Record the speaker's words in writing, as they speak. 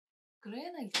黒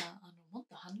柳さん、もっ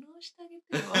と反応してあげ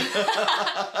てよ。は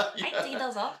い、次ど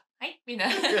うぞ。はい、みんな。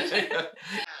めちゃくちゃ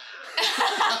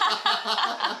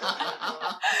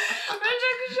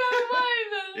うま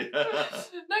いな。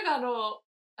なん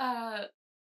か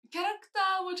キャラクタ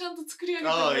ーもちゃんと作り上げ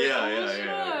てる。面白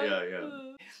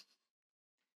い。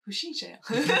不審者や。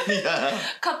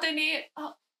勝手に、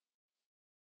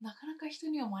なかなか人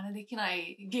には真似できな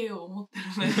い芸を持ってる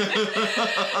ね。知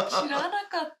らな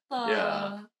かっ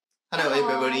た。Hello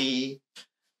everybody.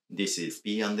 This is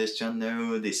P on this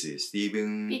channel. This is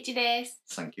Steven. ピーチです。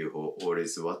Thank you for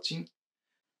always watching.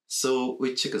 So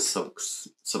we check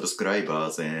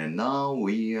subscribers and now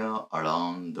we are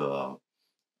around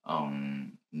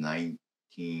 19.5.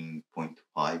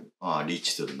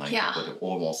 Reached the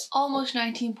 19.5. Almost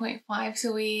 19.5.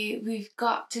 So we've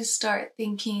got to start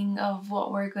thinking of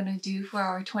what we're gonna do for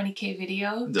our 20K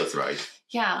video. That's right.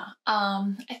 Yeah.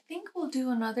 I think we'll do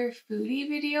another foodie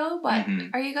video, but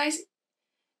are you guys,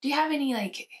 do you have any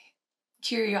like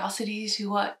curiosities to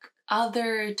what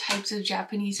other types of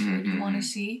Japanese food you want to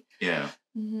see? Yeah.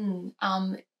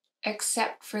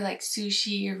 Except for like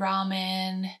sushi,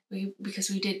 ramen, because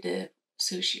we did the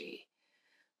sushi.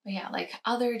 But yeah, like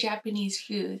other Japanese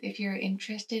food, if you're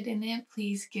interested in it,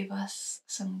 please give us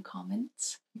some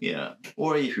comments. Yeah.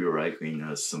 Or if you like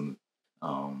some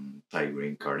Thai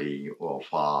green curry or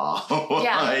pho.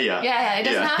 Yeah. It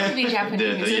doesn't have to be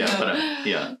Japanese.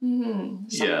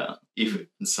 If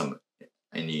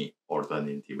any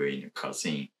alternative in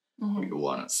cuisine you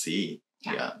want to see,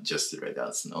 just let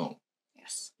us know.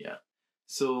 Yes. Yeah.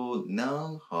 So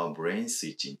now her brain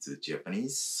switching to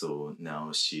Japanese. So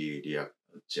now she react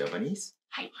Japanese.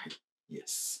 Hi.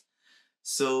 Yes.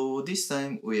 So this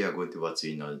time we are going to watch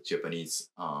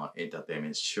Japanese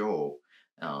entertainment show.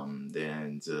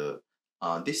 Then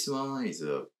this one is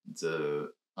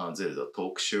there's a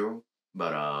talk show,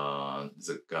 but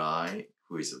the guy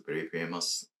who is a very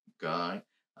famous guy,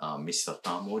 Mr.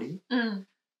 Tamori,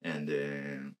 and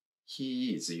then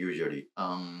he is usually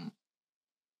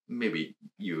maybe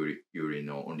you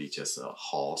know only just a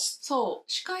host. そ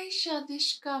う、司会者で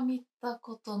しか見た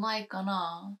ことないか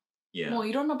な。Yeah. もう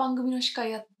いろんな番組の司会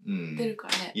やってるか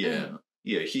らね。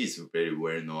Yeah, he's very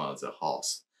well known as a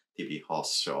host, TV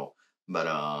host show. But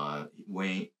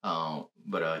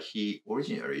he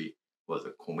originally was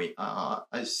a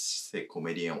I say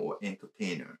comedian or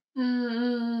entertainer.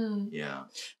 Yeah.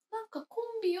 なんかコ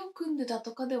ンビを組んでた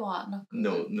とかではなく。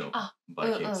No,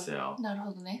 by himself. なる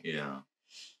ほどね。Yeah.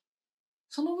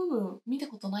 その部分見た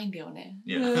ことないんだよね。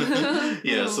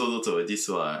Yeah, so this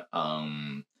one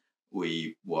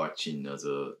we watching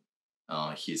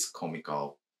his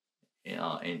comical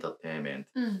entertainment,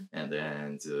 and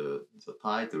then the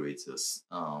title is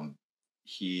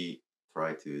he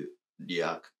tried to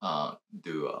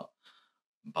do a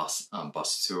bus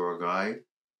tour guide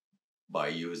by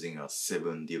using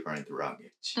 7 different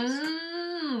languages.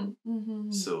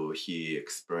 So he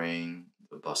explained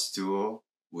the bus tour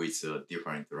with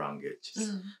different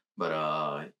languages, but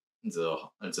the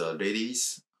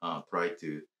ladies try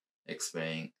to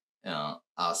explain,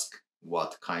 ask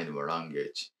what kind of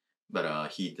language, but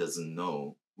he doesn't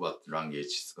know what language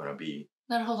it's gonna be.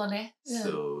 なるほどね。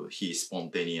So he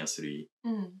spontaneously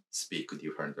speak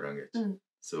different language.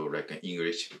 So like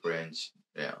English, French,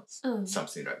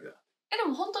 something like that. で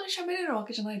も本当に喋れるわ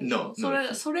けじゃないでしょ。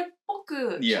 No. それっぽ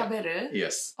く喋る？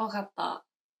 Yes. わかった。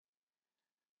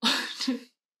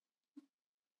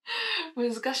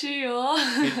難しいよ。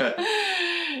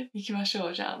行きましょ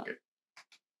う、じゃあ。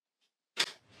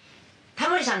タ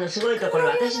モリさんのすごいところ、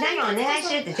私何をお願い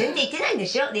するって全然言ってないんで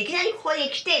すよ。で、いきなりここに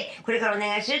来て、これからお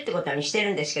願いするってことにして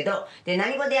るんですけど、で、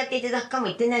何語でやっていただくかも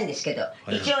言ってないんですけど、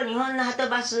一応日本のハト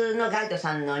バスのガイド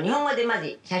さんの日本語でま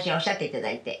ず写真をおっしゃっていた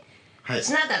だいて、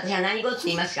その後私は何語って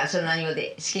言いますから、その何語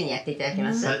で好きにやっていただき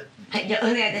ます。はい、じゃあお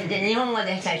願いで、日本語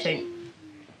で最初に。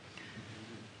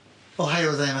おはよ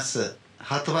うございます。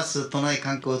ハートバス都内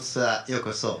観光ツアーよう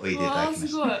こそおいでいただきま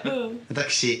した。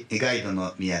私ガイド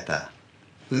の宮田、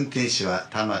運転手は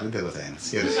田丸でございま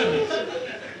す。よろしくお願いします。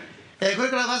これ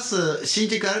からバス新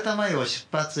宿アルタ前を出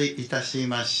発いたし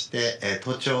まして、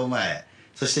都庁前、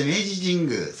そして明治神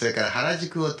宮、それから原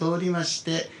宿を通りまし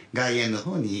て外苑の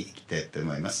方に行きたいと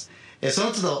思います。そ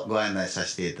の都度ご案内さ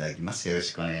せていただきます。よろ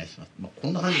しくお願いします。こ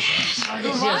んな感じですかね。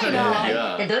うまい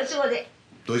な。ドイツ語で。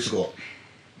ドイツ語。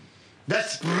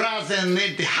Das Brasen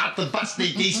mit der Harte Baste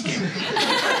ist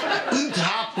und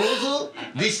Haarprose,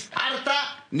 das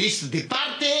Arta, nicht die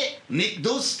Parte, nicht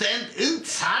Dusten und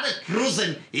Zahre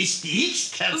Krusen ist die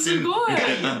X-Kerzen.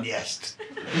 Geil erst.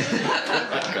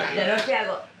 じゃあロシア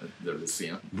語。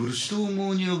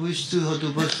Бурштумония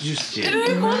выстухатубасджусте.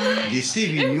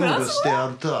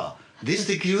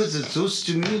 Десте киоза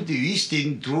зостуминти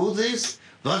вистин трозес,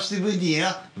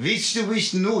 ваштибудия,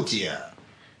 вичтубиштнотия.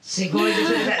 すごいで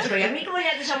すね。それ闇雲に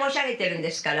私は申し上げてるんで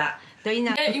すから。と言い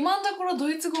ながら。今のところド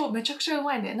イツ語めちゃくちゃう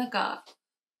まいね。なんか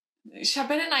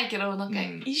喋れないけど、なんか、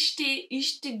イシ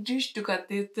テジュシとかっ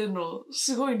て言ってるの、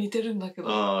すごい似てるんだけど。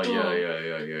ああ、いや。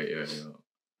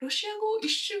ロシア語、一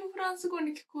瞬フランス語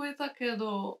に聞こえたけ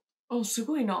ど、す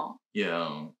ごいな。いや。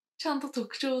ちゃんと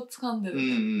特徴をつかんでる。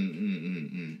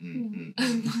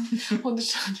ほんと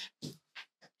ちゃんと。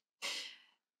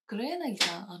黒柳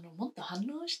さん、もっと反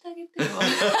応してあげてよ。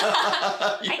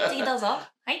はい、次どうぞ。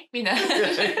はい、みんな。全然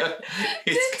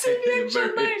リアクシ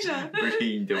ョンないじゃん。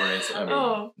Very indifferent. I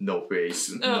mean, no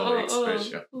face, no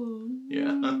expression.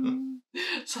 Yeah.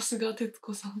 さすが徹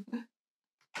子さん。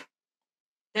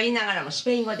と言いながらもス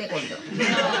ペイン語で今度。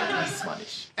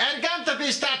Spanish. El canto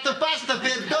pistato pasta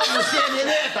per domo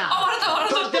sieneta.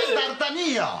 Tortel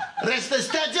tartanio. Resta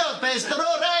stagione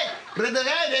pestrore.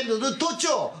 Redagare do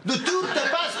tutto. Do tutta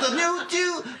pasta new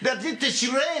to. Da zitte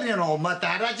sireno.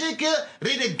 Matarajik.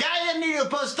 Redagare nel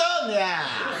postonia.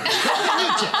 め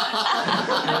ちゃ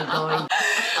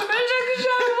くちゃ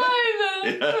うま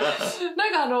いな。な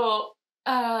ん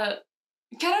か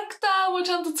キャラクターもち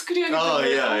ゃんと作り上げてる。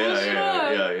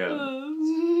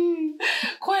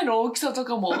声の大きさと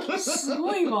かもす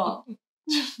ごいわ。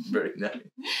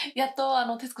やっ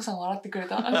と徹子さん笑ってくれ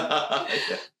た。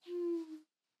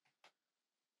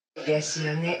です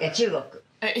よね。中国。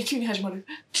急に始まる。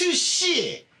去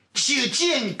世去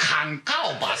见看告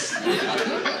巴士，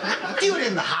丢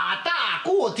人哈大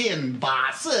过电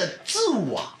巴士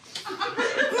住啊。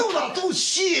弄到都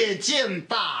血见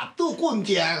大，都棍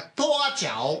点多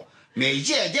脚，每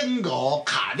届英国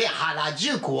卡列哈拉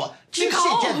之国，就血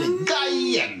见的该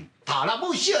演，塔拉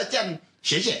不血见，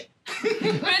谢谢。め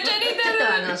っちゃ似てる。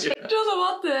ちょっと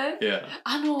待って。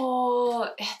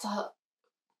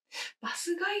バ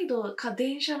スガイドか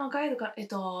電車のガイドか、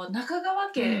中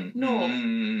川家の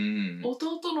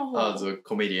弟の方。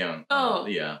コメディアン。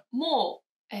も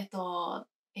う、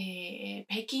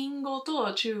北京語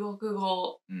と中国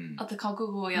語、あと韓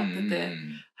国語をやってて、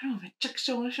あれもめちゃく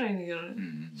ちゃ面白いんだけどね。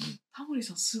タモリ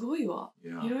さんすごいわ。い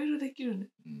ろいろできるね。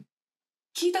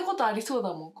聞いたことありそう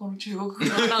だもん、この中国語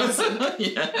のアナウンス。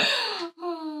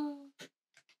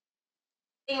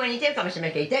今似てるかもしれな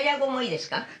いけど、イタリア語もいいです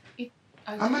か？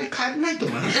あんまり変わらないと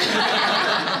思います。で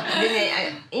ね、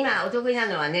今お得意な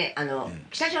のはね、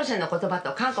北朝鮮の言葉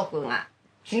と韓国が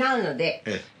違うので、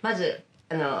まず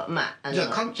じゃあ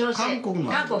韓国先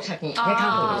に。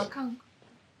韓国。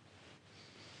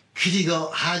그리고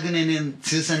하근에는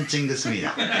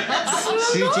주산증거습니다.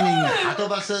 수진인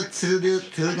하도바서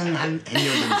츠르드 들어간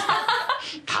행료입니다.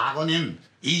 다고는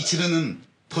이치르는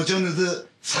도전으드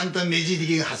산던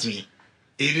매지리기 하스미.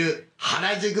 이르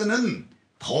하라지그는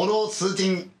도로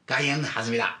수진 가연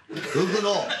하스미다.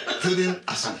 그거로 들은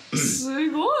아산.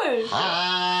 すごい.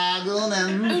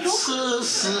 하근엔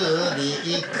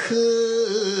스스리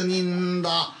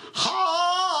큰인다.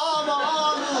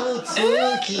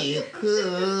月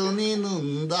国ぬ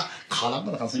んだ絡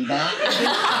まなかったんだ。何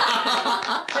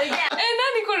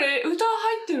これ歌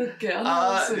入ってるっけ？ア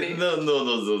ナウンスに。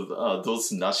No,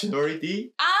 those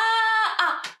nationality.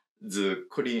 The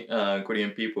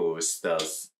Korean people start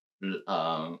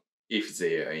if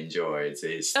they enjoy,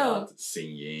 they start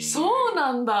singing. そう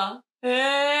なんだ。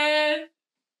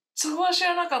そこは知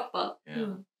らなかった。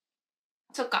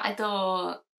そっか、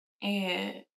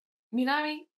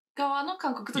南側の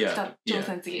韓国と北朝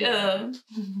鮮次。な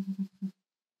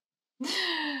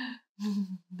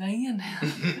んやねん。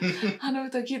あの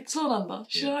歌聞いて、そうなんだ。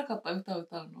知らなかった、歌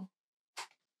歌うの。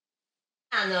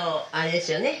あれで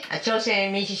すよね。朝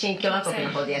鮮民主主義共和国の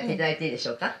方でやっていただいていいでし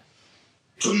ょうか。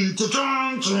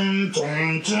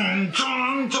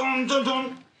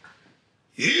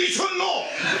이천로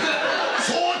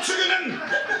소측에는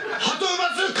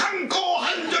하도바스 강고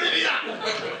한절입니다.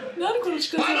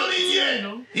 바로니에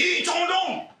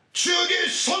이종종 추억의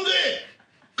선두에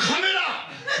카메라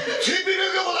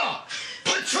TV를 보다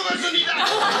받쳐갔습니다.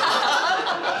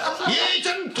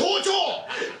 예전 도조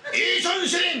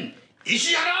이전신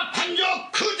이시하라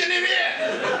판적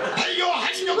그제네에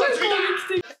발효하신 것 같습니다.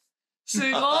 す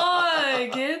ごい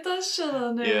芸達者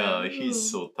だね。 Yeah,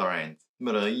 he's so talented.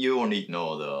 But you only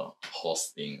know the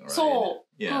hosting, right? そ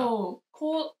う。Yeah.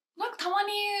 こう、なんかたま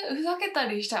にふざけた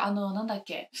りした、なんだっ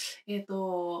け、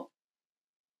小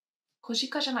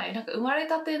鹿じゃない、なんか生まれ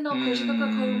たての小鹿か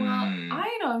子馬、ああ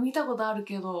いうのは見たことある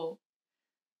けど、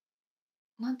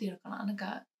なんていうのかな、なん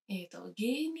か、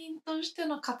芸人として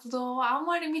の活動はあん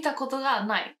まり見たことが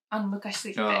ない。昔す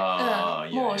ぎて。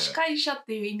もう司会者っ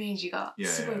ていうイメージが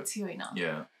すごい強いな。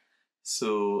Yeah.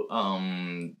 So,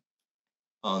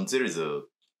 there is a,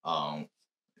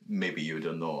 maybe you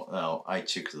don't know, I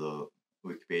checked the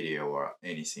Wikipedia or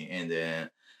anything, and then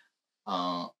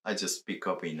I just pick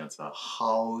up in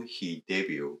how he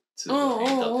debuted to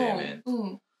entertainment.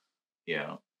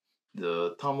 Yeah.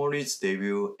 The Tamori's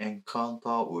debut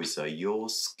encounter with a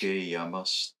Yosuke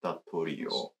Yamashita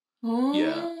trio.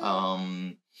 Yeah.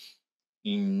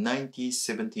 In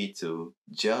 1972,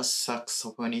 jazz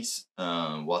saxophonist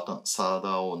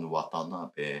Sadao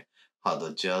Watanabe had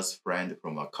a jazz friend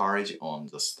from a college on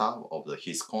the staff of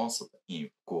his concert in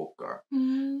Fukuoka.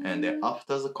 And then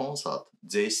after the concert,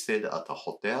 they stayed at a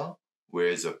hotel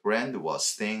where the friend was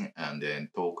staying and then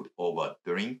talked over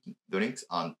drinks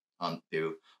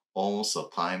until almost the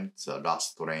time the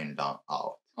last train ran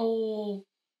out.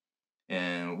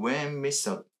 And when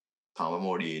Mr.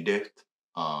 Tamori left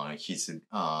his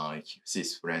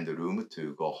friend's room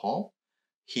to go home,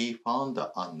 he found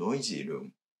a noisy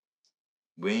room.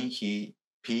 When he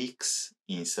peeks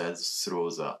inside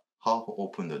through the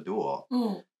half-opened door,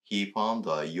 he found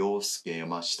a Yosuke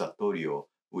Yamashita trio,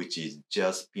 which is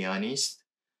jazz pianist,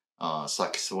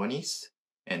 saxophonist,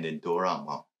 and then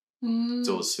drummer.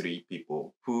 Those three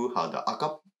people who had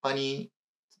accompanied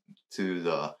to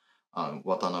the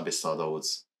Watanabe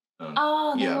Sadao's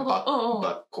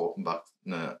back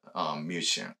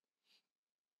musician.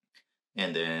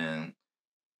 And then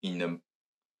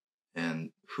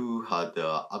and who had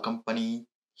accompanied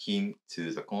him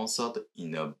to the concert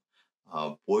in a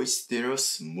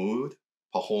boisterous mood,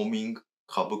 performing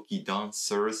kabuki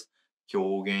dancers,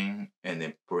 hyogen, and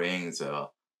then playing the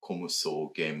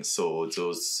komuso game. So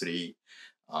those three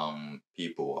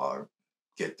people are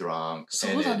get drunk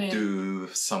and then do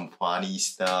some funny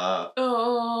stuff.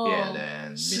 Yeah, and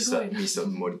then Mr.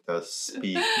 Morita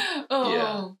speak.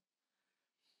 Yeah.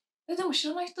 でも知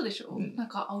らない人でしょ、なん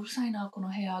かうるさいなこの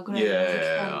部屋ぐらいの時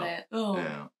間で。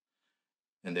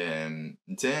And then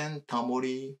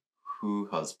Tamori, who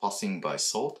has passing by,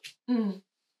 thought,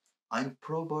 I'm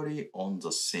probably on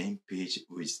the same page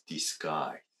with this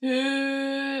guy.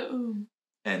 And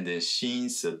then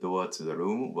since the door to the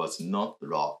room was not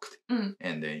locked,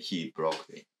 and then he broke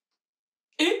it.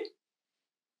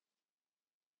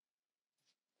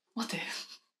 待って。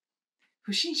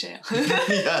不審者やん。勝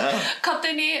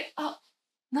手に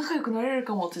仲良くなれる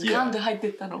かもってガンで入って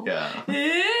ったの。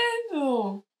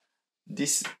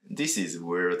This is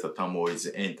where the Tamori's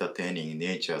entertaining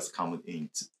nature comes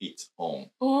into its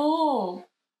own.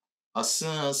 As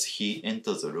soon as he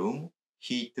entered the room,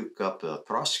 he took up a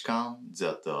trash can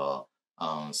that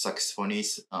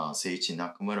saxophonist Seiichi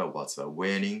Nakamura was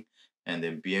wearing and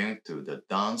then began to the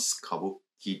dance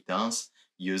kabuki dance,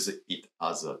 use it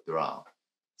as a drum.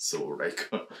 So like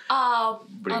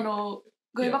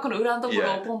ゴミ箱の裏のとこ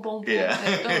ろをポンポンポンって。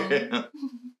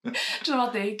ちょっと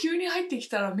待って、急に入ってき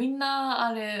たらみんな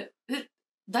あれ、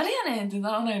誰やねんって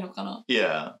ならないのかな？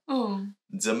 Yeah.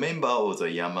 The member of the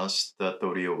Yamashita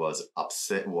trio were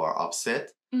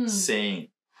upset, saying,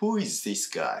 "Who is this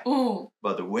guy?"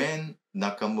 But when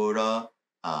Nakamura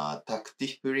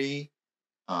tactfully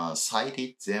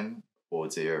cited them for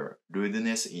their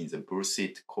rudeness in the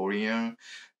bullshit Korean,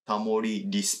 Tamori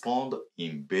responded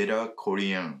in better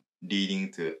Korean,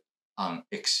 leading to an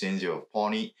exchange of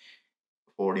funny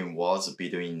foreign words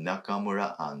between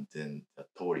Nakamura and then the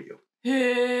trio.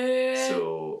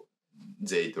 So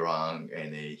they drank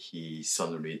and he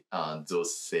suddenly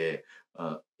those say,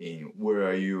 where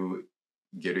are you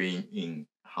getting in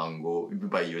Hango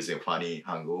by using funny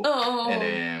Hango? And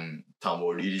then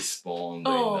Tamori responded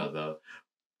another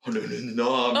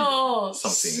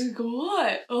something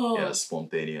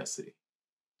spontaneously.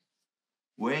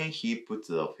 When he put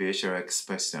the facial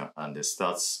expression and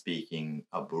starts speaking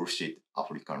a bullshit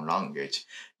African language,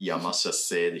 Yamashita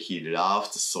said he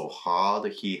laughed so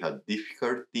hard he had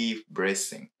difficulty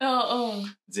breathing.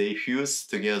 They fused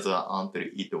together until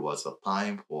it was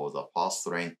time for the first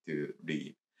train to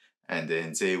leave. And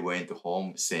then they went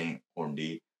home saying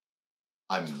only,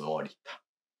 I'm Norita.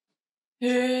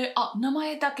 名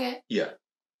前だけ Yeah.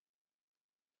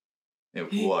 And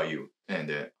who are you? And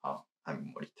then,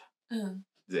 I'm Morita.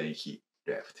 Then he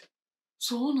left.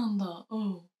 そうなんだ。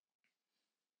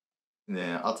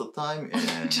Then at the time,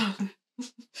 じゃ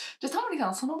あタモリ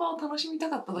さんその場を楽しみた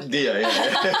かっただけ。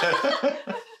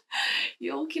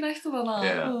陽気な人だな。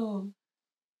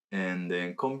And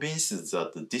then convinced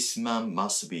that this man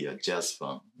must be a jazz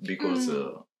fan because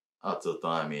at the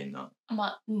time in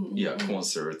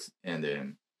concert, and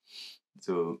then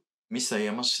so Mr.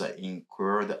 Yamashita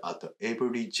inquired at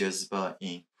every jazz bar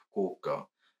in Fukuoka,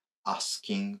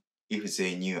 asking if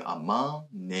they knew a man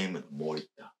named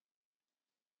Morita.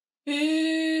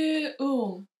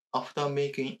 After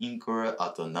making inquiry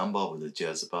at a number of the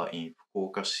jazz bars in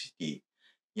Fukuoka City,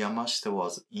 Yamashita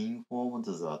was informed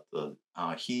that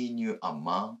he knew a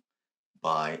man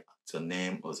by the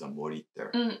name of the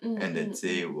Morita, and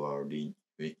they were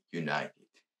reunited.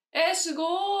 すご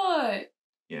い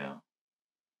Yeah.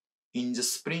 In the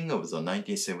spring of the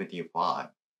 1975,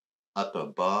 at a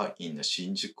bar in the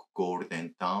Shinjuku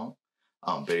Golden Town,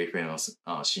 very famous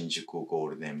Shinjuku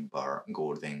Golden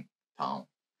Town,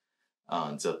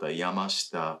 that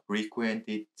Yamashita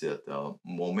frequented, that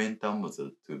momentum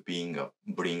to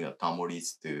bring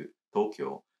Tamoris to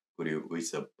Tokyo grew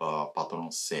with the bar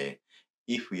patron say,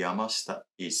 if Yamashita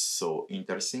is so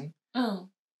interesting,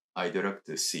 I'd like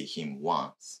to see him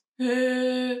once.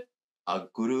 A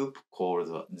group called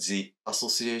the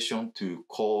Association to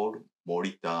Call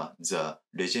Morita the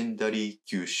Legendary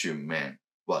Kyushu Man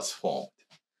was formed.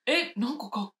 なんか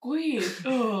かっこいい。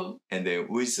And then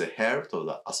with the help of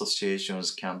the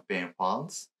association's campaign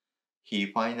funds,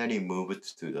 he finally moved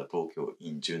to the Tokyo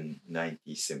in June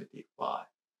 1975.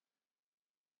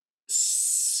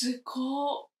 す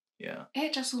ごい。Yeah.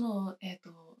 じゃあその、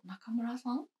中村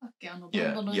さんだっけバンド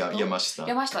の人。山下。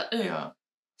Yeah.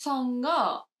 さん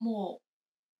がも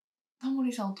うタモ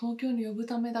リさんを東京に呼ぶ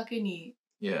ためだけに、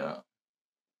Yeah.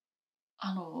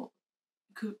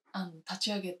 立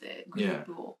ち上げてグルー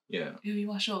プを呼び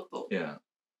ましょうと。Yeah.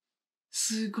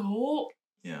 すご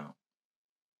い。Yeah.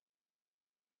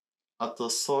 At a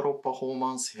solo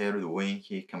performance held when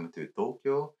he came to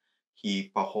Tokyo,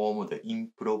 he performed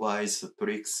improvised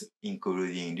tricks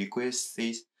including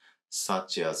requests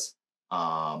such as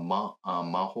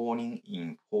Mahoning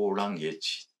in 4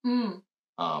 languages,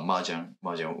 Mahjong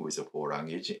with 4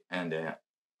 languages, and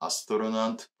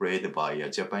astronaut played by a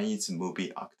Japanese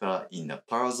movie actor in a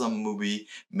Tarzan movie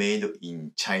made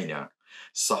in China,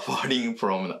 suffering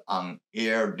from an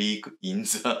air leak in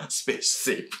the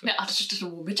spaceship. ね、ちょっ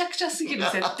ともうめちゃくちゃすぎる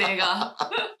設定が。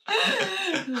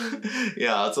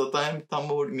Yeah, at the time,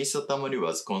 Mr. Tamori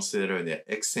was considered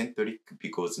eccentric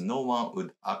because no one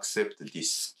would accept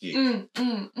this skill.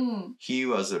 He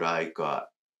was like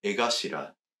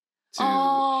Egashira to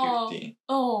 15.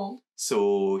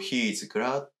 So he is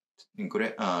grateful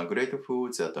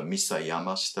that Mr.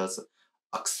 Yamashita's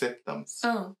acceptance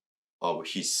of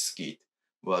his skill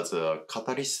was a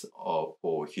catalyst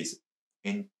for his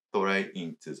entry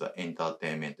into the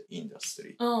entertainment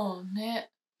industry.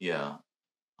 Yeah.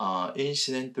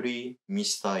 Incidentally,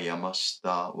 Mr.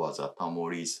 Yamashita was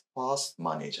Tamori's first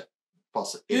agent.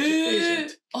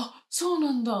 あ、そう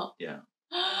なんだ。Yeah.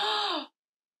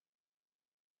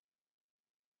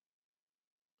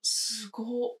 す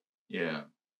ごい。Yeah.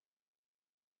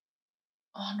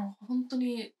 本当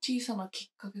に小さなき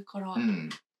っかけから。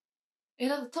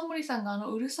だってタモリさんが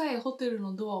うるさいホテル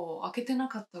のドアを開けてな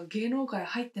かったら芸能界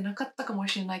入ってなかったかも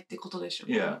しれないってことでしょ。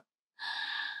Yeah.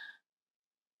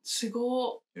 す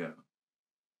ごい。Yeah.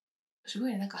 すご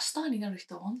いね。なんかスターになる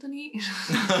人は本当に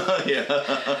ス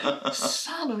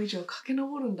ターの道を駆け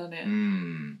上るんだね。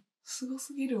すご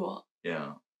すぎるわ。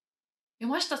Yeah.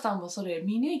 山下さんもそれ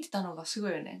見抜いてたのがすご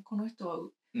いよね。この人は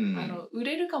売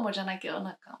れるかもじゃないけど、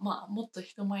なんかまあもっと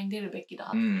人前に出るべきだ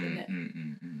ってね。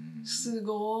す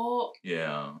ごい。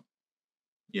Yeah.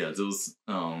 Yeah, those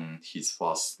his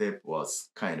first step was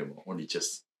kind of only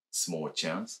just small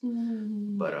chance,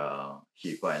 but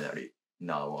he finally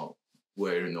now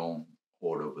well known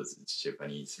all over the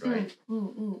Japanese, right?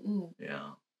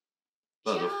 Yeah.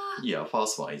 But yeah,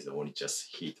 first one is only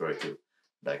just he tried to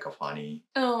like a funny.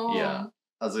 Yeah.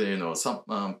 As you know, some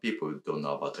people don't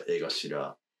know about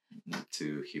Egashira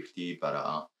 250,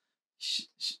 but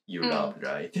you love,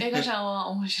 right? エガちゃんは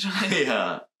面白い。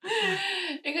Yeah.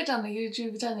 エガちゃんの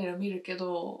YouTube チャンネルを見るけ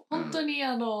ど、本当に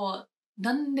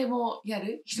何でもや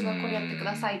る人がこれやってく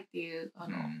ださいっていう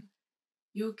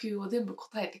要求を全部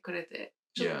答えてくれて、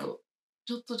ちょ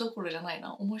っとどころじゃない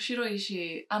な、面白い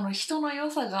し、人の良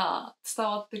さが伝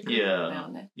わってくるんだよ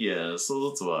ね。Yeah, so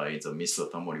that's why the Mr.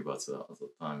 Tamori was at the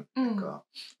time なんか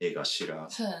映画知ら。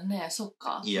そうだね、そっ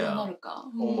か、そうなる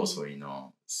か。Almost,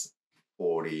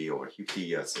 40 or 50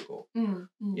 years ago.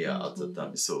 Yeah, at the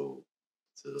time, so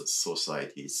the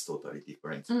society is totally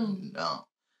different now.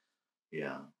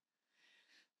 Yeah.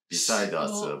 Besides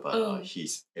that, but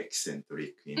he's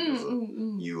eccentric in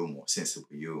the humor, sense of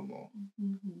humor.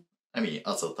 I mean,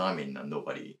 at the time,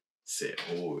 nobody said,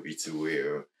 "Oh, it's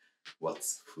weird.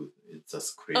 What's food?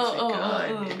 That's crazy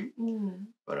guy." Maybe,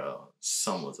 but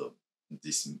some of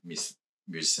this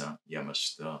musician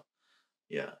Yamashita,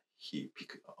 yeah, he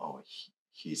picked,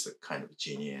 he's a kind of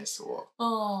genius or.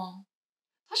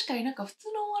 確かになんか普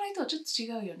通のお笑いとはちょっと違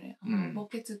うよね。ボ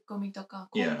ケツッコミとか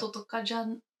コントとかじゃ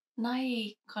な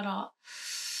いから、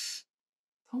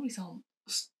タモリさん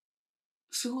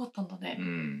すごかったんだね。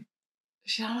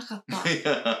知らなかっ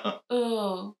た。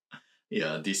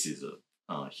Yeah, this is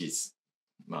his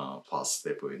first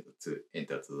step into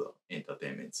the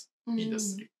entertainment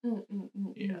industry.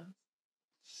 Yeah.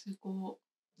 すご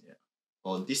い。Yeah.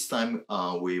 This time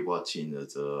we watching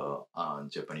the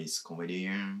Japanese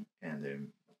comedian and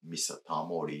then Mr.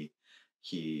 Tamori.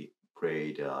 He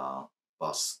played a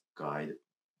bus guide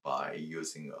by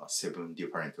using 7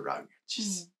 different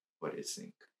languages. What do you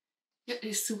think? い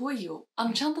や、すごいよ。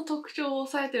ちゃんと特徴を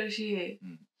抑えてるし、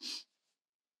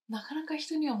なかなか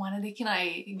人には真似できな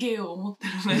い芸を持って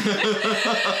るね。知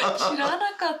ら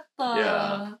なかっ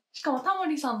た。しかもタモ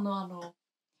リさんの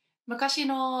昔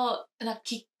の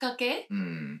きっかけ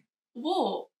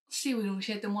をスティーブに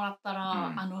教えてもらった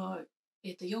ら、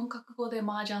4カ国語で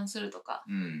麻雀するとか、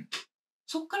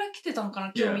そっから来てたのか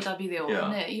な、今日見たビデオ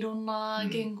ね。いろんな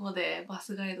言語でバ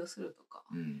スガイドするとか。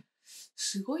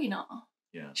すごいな。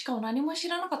しかも何も知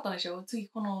らなかったんでしょ、次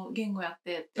この言語やっ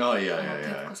てって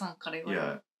徹子さんから言われ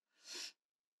る。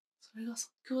それが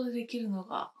即興でできるの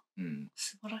が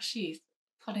素晴らしい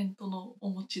タレントの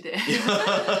お持ちで。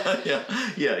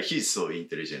Yeah, he's so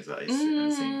intelligent, I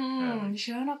think.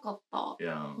 知らなかった。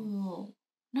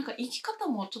なんか生き方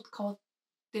もちょっと変わっ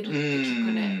てるって聞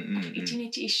くね。一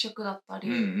日一食だったり、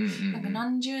なんか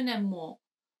何十年も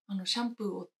シャンプ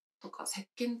ーをとか石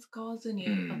鹸使わずに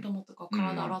頭とか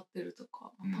体洗ってると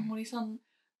か、タモリさん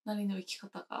なりの生き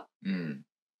方が変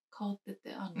わってて、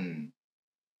ね、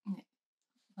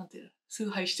なんていうの、崇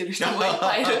拝してる人もいっ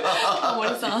ぱいいる。タモリ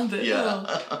さんで。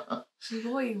す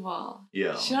ごいわ。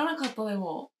知らなかったで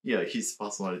も。Yeah, his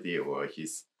personality or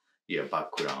his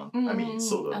background. I mean,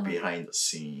 sort of behind the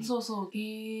scene. そうそう、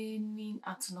芸人、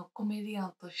コメディア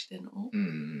ンとしての。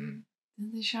全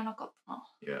然知らなかったな。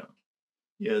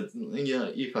Yeah,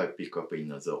 if I pick up in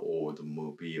the old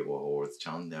movie or old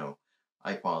channel,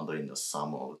 I found in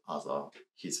some other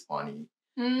his funny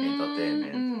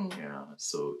entertainment. Yeah,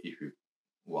 so if you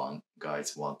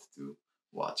guys want to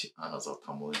watch another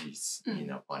Tamori's in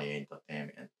a funny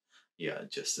entertainment, yeah,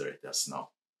 just let us know.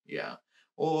 Yeah,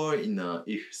 or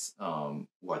if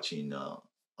watching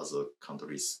other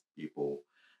countries people,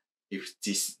 if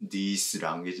these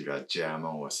language like German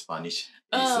or Spanish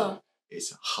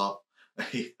is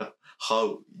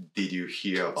how did you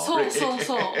hear about it? そうそう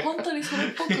そう、本当にそれ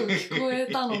っぽく聞こえ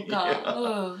たの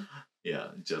か。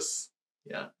Yeah, just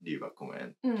leave a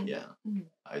comment. Yeah,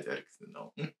 I'd like to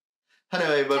know.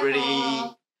 Hello everybody.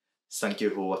 Thank you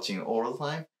for watching all the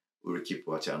time. We'll keep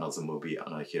watching another movie,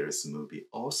 another hero's movie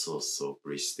also, so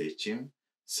please stay tuned.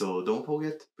 So don't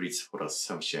forget, please follow us,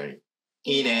 sharing.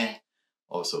 いいね.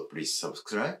 Also, please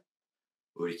subscribe.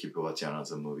 We'll keep watching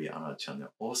another movie, another channel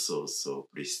also, so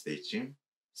please stay tuned.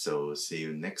 So see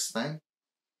you next time.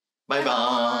 Bye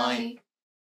bye.